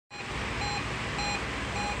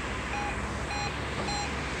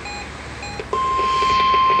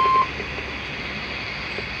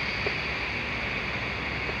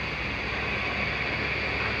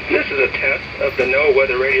the NOAA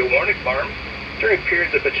weather radio warning alarm. During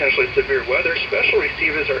periods of potentially severe weather, special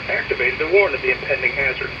receivers are activated to warn of the impending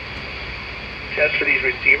hazard. Tests for these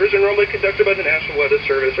receivers are normally conducted by the National Weather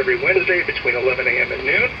Service every Wednesday between 11 a.m. and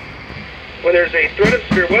noon. When there is a threat of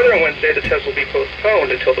severe weather on Wednesday, the test will be postponed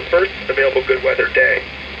until the first available good weather day.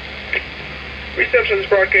 Reception of this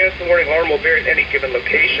broadcast and warning alarm will vary at any given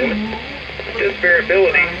location. This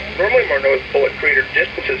variability, normally more noticeable at greater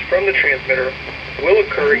distances from the transmitter, will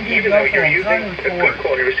occur even though you're using a good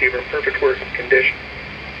quality receiver in perfect working condition.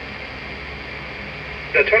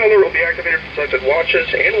 The tone alert will be activated for selected watches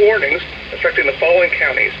and warnings affecting the following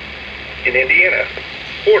counties. In Indiana,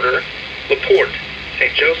 Porter, LaPorte,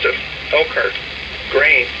 St. Joseph, Elkhart,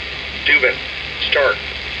 Grain, Dubin, Stark,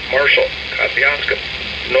 Marshall, Kosciuszko,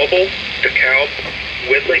 Noble, DeKalb,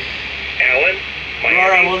 Whitley, Allen,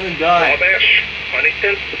 Miami, Wabash,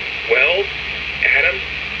 Huntington, Wells, Adams,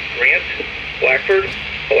 Grant, Blackford,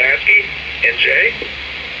 Pulaski, and Jay.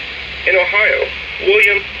 In Ohio,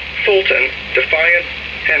 William, Fulton, Defiance,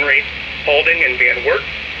 Henry, Paulding, and Van Wert.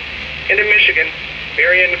 And in Michigan,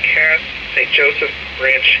 Marion, Cass, St. Joseph,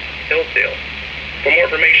 Branch, Hillsdale. For more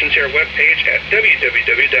information, see our webpage at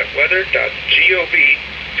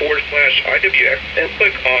www.weather.gov/IWX and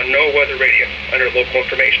click on NOAA Weather Radio under Local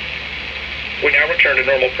Information. We now return to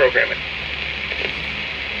normal programming.